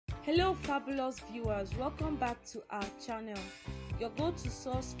Hello fabulous viewers, welcome back to our channel, your go-to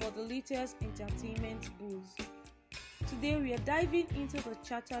source for the latest entertainment buzz. Today we are diving into the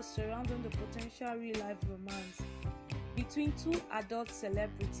chatter surrounding the potential real-life romance between two adult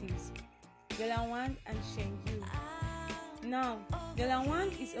celebrities, Wang and Shen. Now,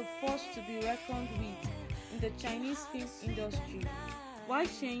 Wang is a force to be reckoned with in the Chinese film industry, while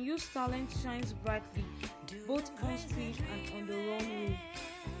Shen's talent shines brightly both on stage and on the runway.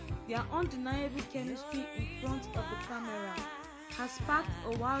 Their undeniable chemistry in front of the camera has sparked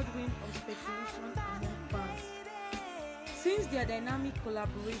a wild wind of speculation among fans. Since their dynamic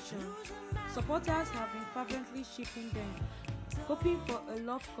collaboration, supporters have been fervently shipping them, hoping for a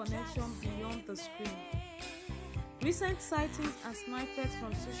love connection beyond the screen. Recent sightings and snippets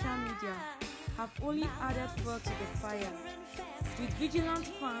from social media have only added fuel to the fire, with vigilant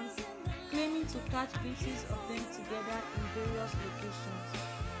fans claiming to catch glimpses of them together in various locations.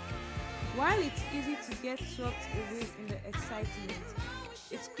 While it's easy to get swept away in the excitement,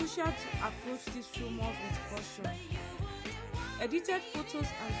 it's crucial to approach these rumors with caution. Edited photos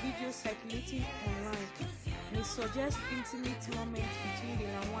and videos circulating online may suggest intimate moments between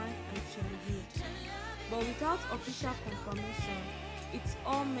Wang and Shen, but without official confirmation, it's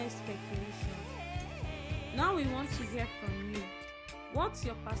all mere speculation. Now we want to hear from you. What's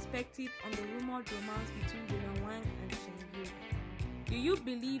your perspective on the rumored romance between Wang and Shen? Do you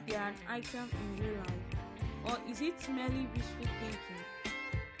believe they are an item in real life, or is it merely wishful thinking?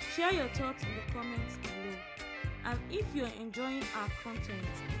 Share your thoughts in the comments below. And if you're enjoying our content,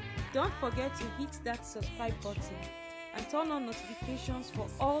 don't forget to hit that subscribe button and turn on notifications for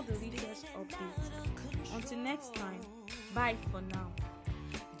all the latest updates. Until next time, bye for now.